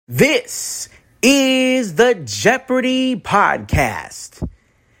This is the Jeopardy podcast.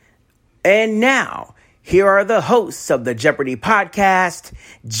 And now, here are the hosts of the Jeopardy podcast,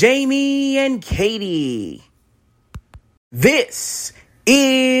 Jamie and Katie. This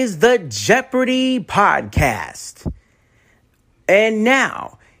is the Jeopardy podcast. And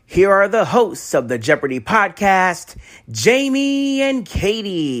now, here are the hosts of the Jeopardy podcast, Jamie and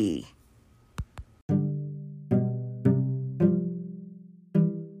Katie.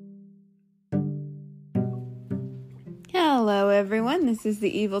 Hello everyone, this is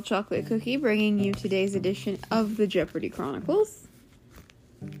the Evil Chocolate Cookie bringing you today's edition of the Jeopardy Chronicles.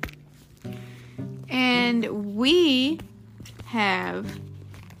 And we have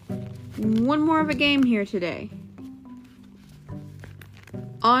one more of a game here today.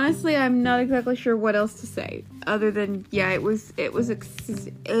 Honestly, I'm not exactly sure what else to say, other than, it was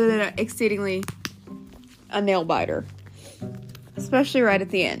exceedingly a nail-biter. Especially right at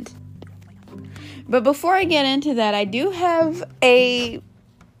the end. But before I get into that, I do have a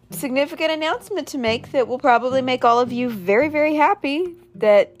significant announcement to make that will probably make all of you very, very happy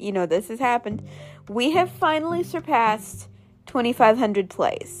that, this has happened. We have finally surpassed 2,500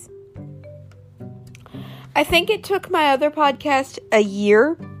 plays. I think it took my other podcast a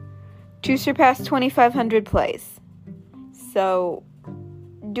year to surpass 2,500 plays. So,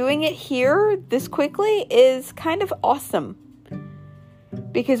 doing it here this quickly is kind of awesome.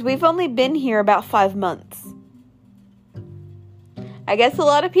 Because we've only been here about 5 months. I guess a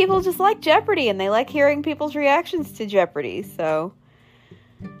lot of people just like Jeopardy and they like hearing people's reactions to Jeopardy. So,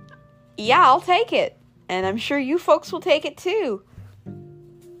 yeah, I'll take it. And I'm sure you folks will take it too.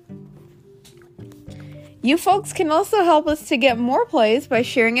 You folks can also help us to get more plays by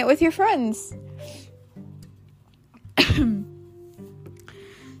sharing it with your friends.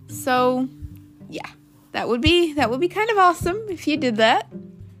 So, yeah. That would be kind of awesome if you did that.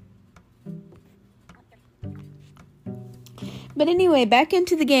 But anyway, back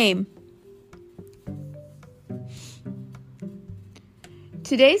into the game.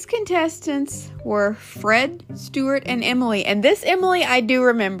 Today's contestants were Fred, Stuart, and Emily. And this Emily I do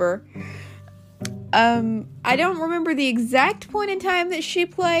remember. I don't remember the exact point in time that she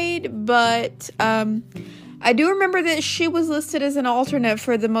played, but I do remember that she was listed as an alternate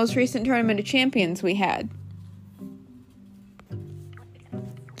for the most recent Tournament of Champions we had.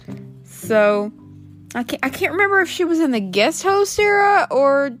 So, I can't remember if she was in the guest host era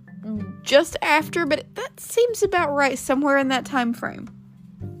or just after, but that seems about right, somewhere in that time frame.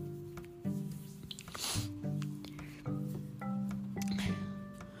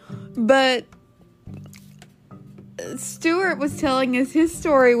 But Stuart was telling us his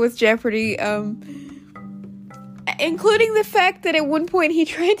story with Jeopardy, including the fact that at one point he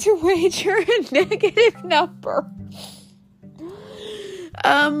tried to wager a negative number.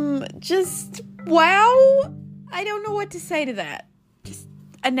 Just, wow. I don't know what to say to that. Just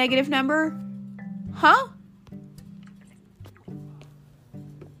a negative number? Huh?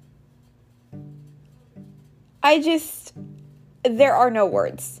 There are no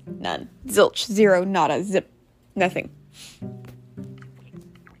words. None. Zilch. Zero. Nada. Zip. Nothing.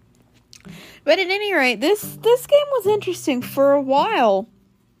 But at any rate, this game was interesting for a while.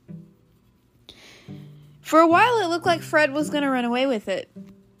 For a while, it looked like Fred was going to run away with it.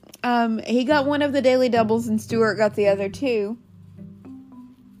 He got one of the daily doubles and Stuart got the other two.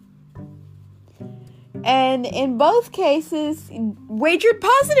 And in both cases, wagered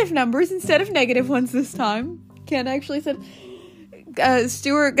positive numbers instead of negative ones this time. Ken actually said...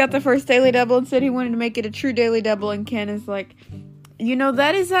 Stuart got the first daily double and said he wanted to make it a true daily double, and Ken is like,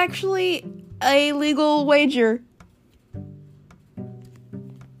 that is actually a legal wager.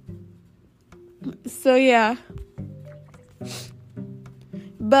 So, yeah.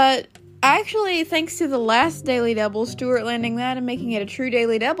 But, actually, thanks to the last daily double, Stuart landing that and making it a true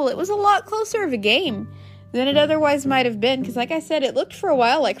daily double, it was a lot closer of a game than it otherwise might have been, because like I said, it looked for a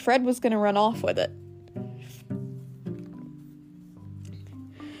while like Fred was going to run off with it.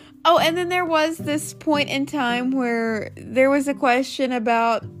 Oh, and then there was this point in time where there was a question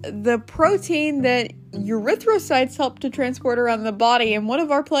about the protein that erythrocytes help to transport around the body, and one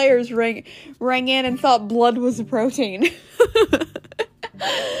of our players rang in and thought blood was a protein.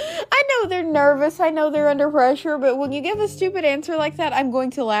 I know they're nervous, I know they're under pressure, but when you give a stupid answer like that, I'm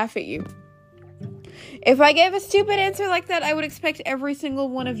going to laugh at you. If I gave a stupid answer like that, I would expect every single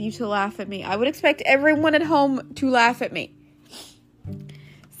one of you to laugh at me. I would expect everyone at home to laugh at me.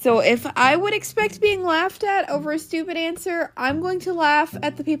 So if I would expect being laughed at over a stupid answer, I'm going to laugh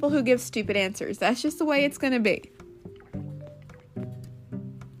at the people who give stupid answers. That's just the way it's going to be.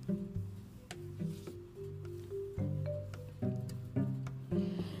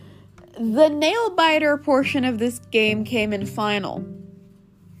 The nail biter portion of this game came in final.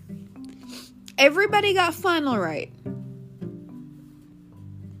 Everybody got final right.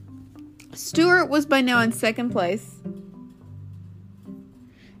 Stuart was by now in second place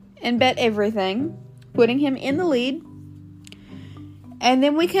and bet everything, putting him in the lead. And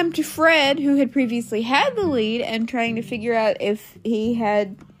then we come to Fred, who had previously had the lead, and trying to figure out if he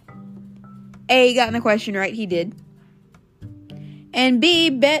had A, gotten the question right. He did. And B,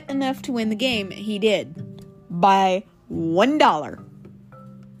 bet enough to win the game. He did. By $1.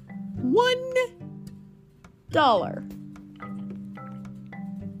 $1.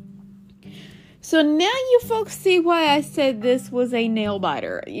 So now you folks see why I said this was a nail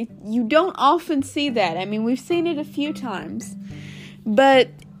biter. You don't often see that. I mean, we've seen it a few times.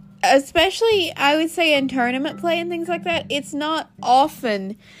 But especially, I would say, in tournament play and things like that, it's not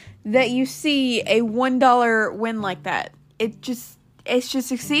often that you see a $1 win like that. It's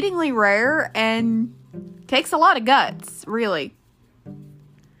just exceedingly rare and takes a lot of guts, really.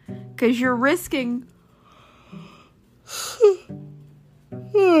 Because you're risking...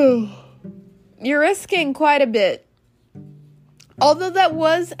 You're risking quite a bit. Although that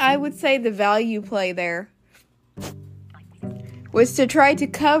was, I would say, the value play there. Was to try to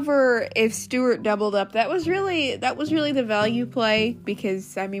cover if Stuart doubled up. That was really the value play,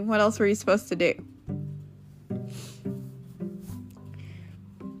 because, I mean, what else were you supposed to do?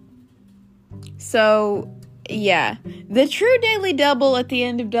 So, yeah. The true daily double at the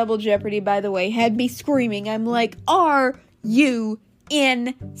end of Double Jeopardy, by the way, had me screaming. I'm like, are you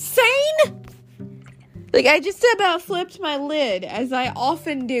insane? Like, I just about flipped my lid, as I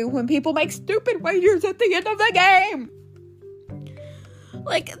often do when people make stupid wagers at the end of the game.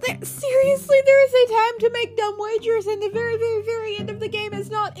 Like, seriously, there is a time to make dumb wagers, and the very, very, very end of the game is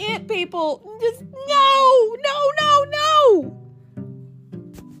not it, people. Just, no!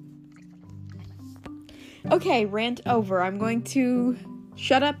 Okay, rant over. I'm going to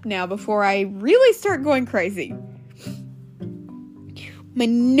shut up now before I really start going crazy. My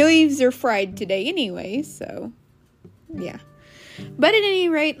nerves are fried today anyway, so, yeah. But at any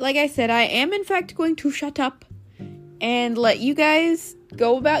rate, like I said, I am in fact going to shut up and let you guys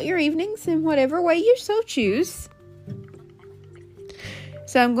go about your evenings in whatever way you so choose.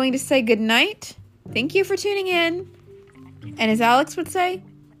 So I'm going to say good night. Thank you for tuning in. And as Alex would say,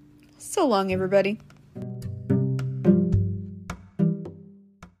 so long, everybody.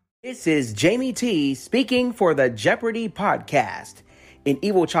 This is Jamie T speaking for the Jeopardy podcast, an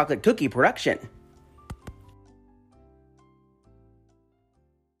Evil Chocolate Cookie production.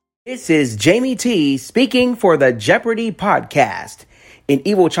 This is Jamie T speaking for the Jeopardy podcast, an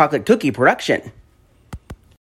Evil Chocolate Cookie production.